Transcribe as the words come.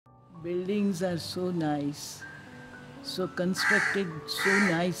Buildings are so nice, so constructed so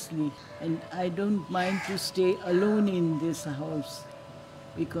nicely, and I don't mind to stay alone in this house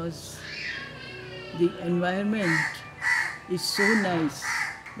because the environment is so nice.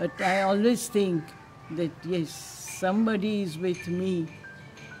 But I always think that yes, somebody is with me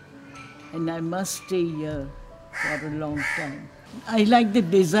and I must stay here for a long time. I like the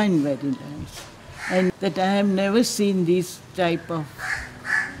design very nice, and that I have never seen this type of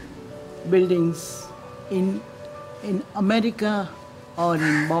buildings in America or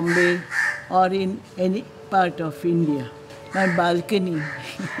in Bombay or in any part of India. My balcony,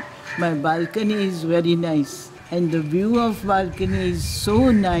 my balcony is very nice, and the view of balcony is so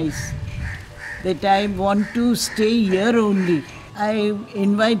nice that I want to stay here only. I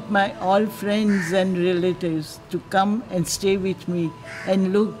invite my all friends and relatives to come and stay with me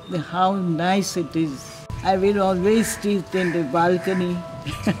and look how nice it is. I will always sit in the balcony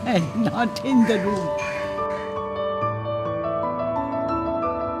and not in the room.